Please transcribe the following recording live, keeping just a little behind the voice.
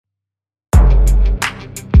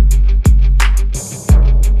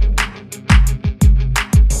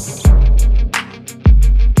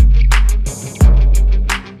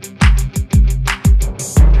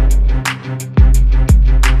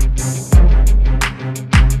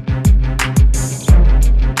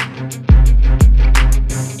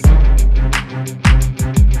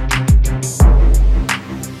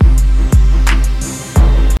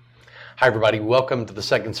everybody. Welcome to the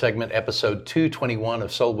second segment, episode 221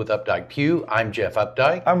 of Sold with Updike Pugh. I'm Jeff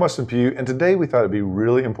Updike. I'm Weston Pugh, and today we thought it'd be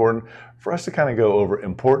really important for us to kind of go over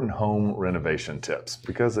important home renovation tips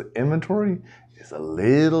because the inventory is a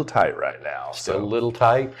little tight right now. Still a little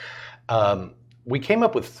tight. We came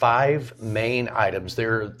up with 5 main items.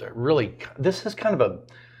 They're really, this is kind of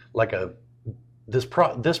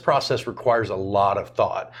this process requires a lot of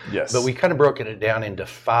thought. Yes. But we kind of broken it down into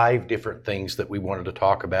 5 different things that we wanted to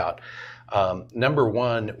talk about. Number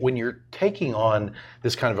one, when you're taking on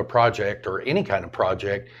this kind of a project or any kind of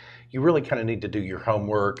project, you really kind of need to do your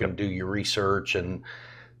homework and do your research and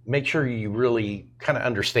make sure you really kind of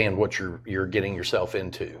understand what you're getting yourself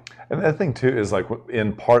into. And the thing too is like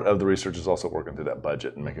in part of the research is also working through that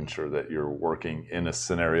budget and making sure that you're working in a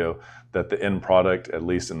scenario that the end product, at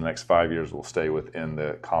least in the next 5 years, will stay within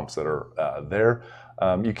the comps that are there.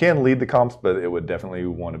 You can lead the comps, but it would definitely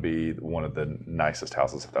want to be one of the nicest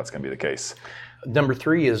houses if that's going to be the case. Number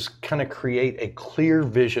 3 is kind of create a clear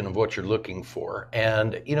vision of what you're looking for.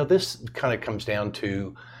 And, this kind of comes down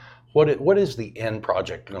to what is the end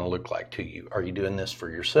project going to look like to you? Are you doing this for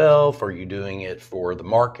yourself? Are you doing it for the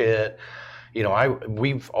market?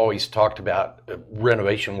 We've always talked about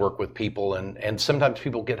renovation work with people, and sometimes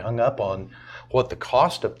people get hung up on what the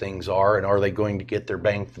cost of things are and are they going to get their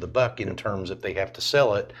bang for the buck in terms if they have to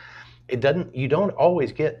sell it. You don't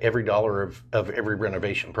always get every dollar of every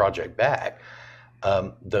renovation project back.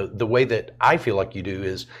 The way that I feel like you do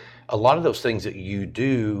is a lot of those things that you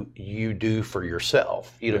do for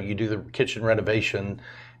yourself. You do the kitchen renovation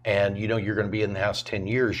and you're going to be in the house 10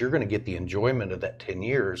 years. You're going to get the enjoyment of that 10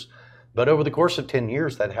 years. But over the course of 10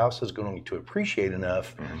 years, that house is going to appreciate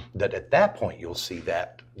enough that at that point you'll see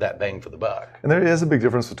that bang for the buck. And there is a big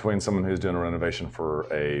difference between someone who's doing a renovation for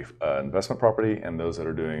a investment property and those that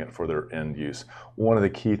are doing it for their end use. One of the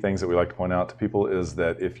key things that we like to point out to people is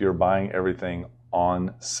that if you're buying everything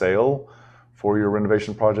on sale for your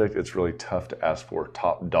renovation project, it's really tough to ask for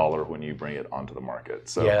top dollar when you bring it onto the market.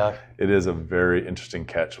 So yeah, it is a very interesting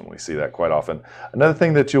catch when we see that quite often. Another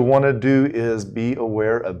thing that you'll want to do is be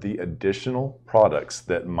aware of the additional products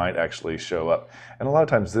that might actually show up. And a lot of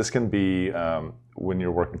times this can be, when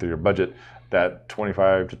you're working through your budget, that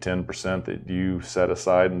 25 to 10% that you set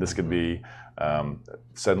aside, and this could be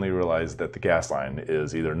suddenly realize that the gas line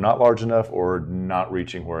is either not large enough or not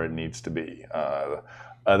reaching where it needs to be.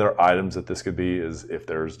 Other items that this could be is if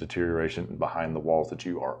there's deterioration behind the walls that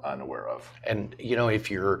you are unaware of. And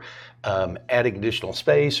if you're adding additional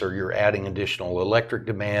space or you're adding additional electric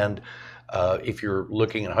demand, if you're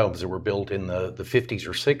looking at homes that were built in the 50s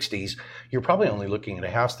or 60s, you're probably only looking at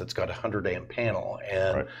a house that's got a 100 amp panel.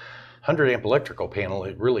 And 100 amp electrical panel,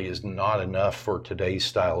 it really is not enough for today's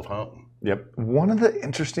style of home. Yep. One of the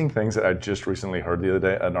interesting things that I just recently heard the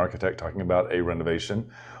other day, an architect talking about a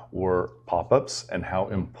renovation, were pop-ups and how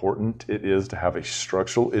important it is to have a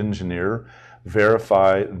structural engineer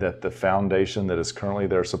verify that the foundation that is currently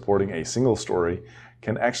there supporting a single story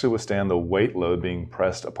can actually withstand the weight load being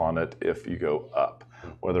pressed upon it if you go up,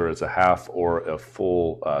 whether it's a half or a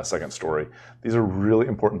full second story. These are really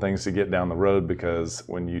important things to get down the road because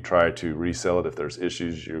when you try to resell it, if there's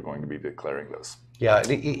issues, you're going to be declaring those. Yeah,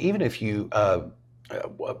 even if you,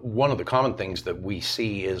 one of the common things that we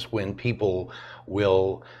see is when people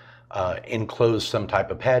will enclose some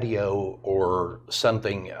type of patio or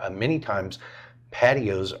something, many times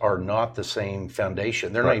patios are not the same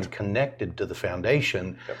foundation. They're not even connected to the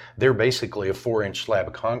foundation. Yep. They're basically a 4-inch slab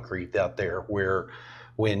of concrete out there where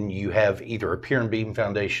when you have either a pier and beam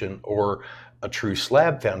foundation or a true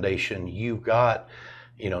slab foundation, you've got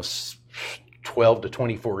 12 to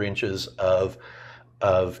 24 inches of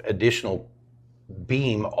additional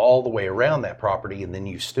beam all the way around that property, and then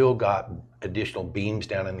you've still got additional beams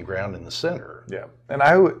down in the ground in the center. Yeah, and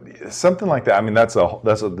I would something like that. I mean,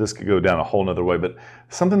 this could go down a whole nother way, but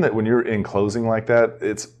something that when you're enclosing like that,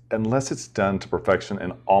 unless it's done to perfection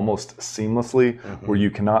and almost seamlessly, where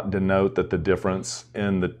you cannot denote that the difference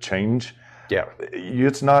in the change. Yeah,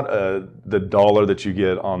 it's not the dollar that you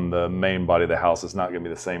get on the main body of the house is not going to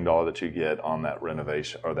be the same dollar that you get on that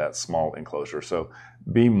renovation or that small enclosure. So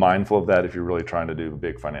be mindful of that if you're really trying to do a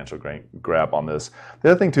big financial grab on this. The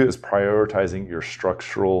other thing too is prioritizing your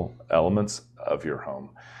structural elements of your home.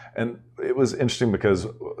 And it was interesting because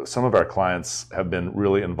some of our clients have been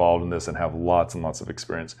really involved in this and have lots and lots of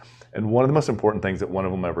experience. And one of the most important things that one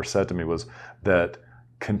of them ever said to me was that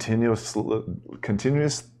continuous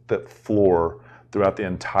that floor throughout the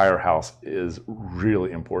entire house is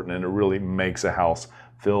really important, and it really makes a house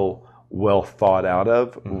feel well thought out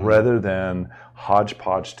of rather than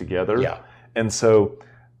hodgepodge together. Yeah. And so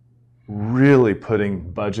really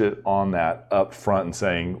putting budget on that up front and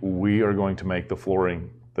saying we are going to make the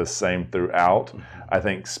flooring the same throughout, I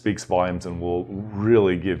think speaks volumes and will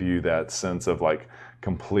really give you that sense of like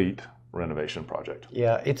complete renovation project.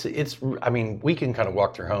 Yeah, I mean, we can kind of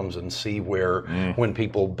walk through homes and see where when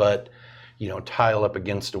people butt, tile up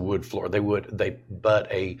against a wood floor, they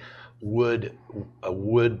butt a wood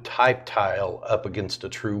type tile up against a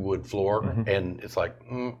true wood floor, and it's like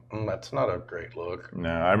that's not a great look. No,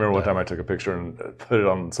 I remember one time I took a picture and put it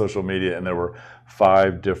on social media, and there were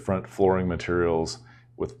 5 different flooring materials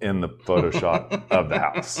within the Photoshop of the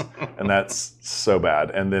house, and that's so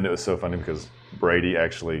bad. And then it was so funny because Brady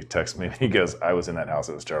actually texted me and he goes, I was in that house,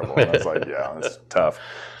 it was terrible. And I was like, yeah, it's tough.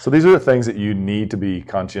 So these are the things that you need to be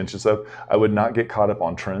conscientious of. I would not get caught up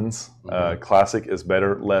on trends. Classic is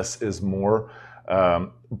better, less is more.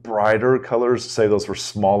 Brighter colors, say those for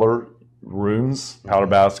smaller rooms, powder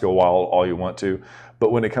baths, go wild all you want to.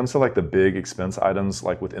 But when it comes to like the big expense items,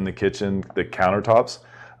 like within the kitchen, the countertops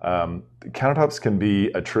can be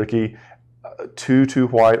a tricky, too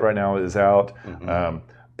white right now is out.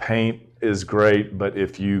 Paint is great, but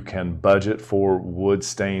if you can budget for wood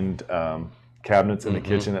stained cabinets in the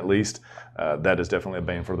kitchen at least, that is definitely a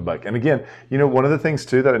bang for the buck. And again, one of the things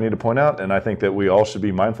too that I need to point out, and I think that we all should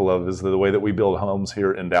be mindful of, is that the way that we build homes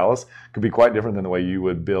here in Dallas could be quite different than the way you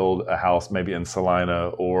would build a house maybe in Salina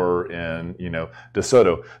or in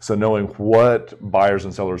DeSoto. So knowing what buyers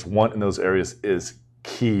and sellers want in those areas is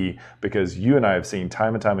key, because you and I have seen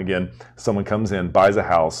time and time again, someone comes in, buys a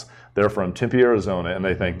house, they're from Tempe, Arizona, and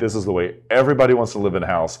they think this is the way everybody wants to live in a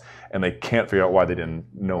house, and they can't figure out why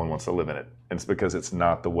no one wants to live in it. And it's because it's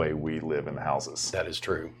not the way we live in the houses. That is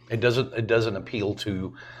true. It doesn't appeal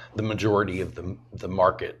to the majority of the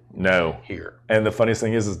market. No. Here. And the funniest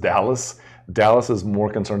thing is Dallas is more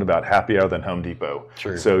concerned about happy hour than Home Depot.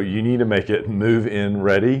 True. So you need to make it move in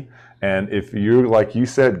ready. And if you're, like you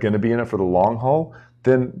said, going to be in it for the long haul,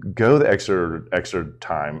 then go the extra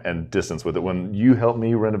time and distance with it. When you helped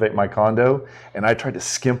me renovate my condo and I tried to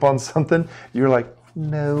skimp on something, you were like,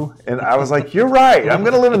 no. And I was like, you're right. I'm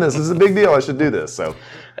going to live in this. This is a big deal. I should do this. So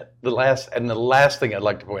the last thing I'd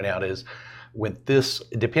like to point out is, with this,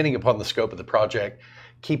 depending upon the scope of the project,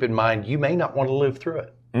 keep in mind you may not want to live through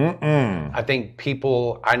it. I think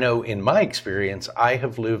I know in my experience, I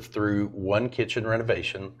have lived through one kitchen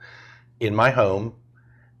renovation in my home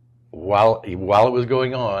while it was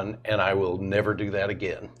going on, and I will never do that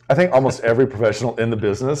again. I think almost every professional in the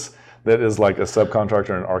business that is like a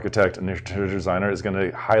subcontractor, an architect, an interior designer is going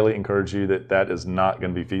to highly encourage you that is not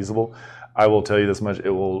going to be feasible. I will tell you this much, it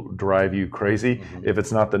will drive you crazy. If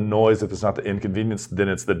it's not the noise, if it's not the inconvenience, then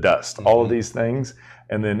it's the dust. All of these things.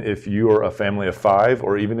 And then if you are a family of 5,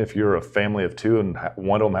 or even if you're a family of 2 and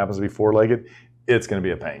one of them happens to be 4-legged, it's going to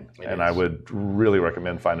be a pain. And I would really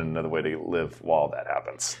recommend finding another way to live while that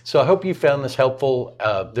happens. So I hope you found this helpful.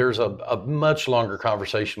 There's a much longer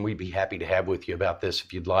conversation we'd be happy to have with you about this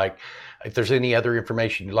if you'd like. If there's any other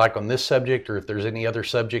information you'd like on this subject, or if there's any other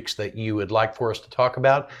subjects that you would like for us to talk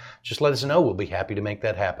about, just let us know. We'll be happy to make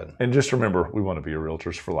that happen. And just remember, we want to be your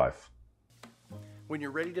realtors for life. When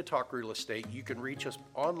you're ready to talk real estate, you can reach us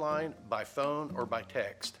online, by phone, or by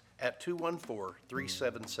text at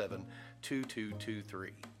 214-377-2223.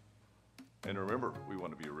 And remember, we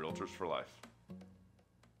want to be your realtors for life.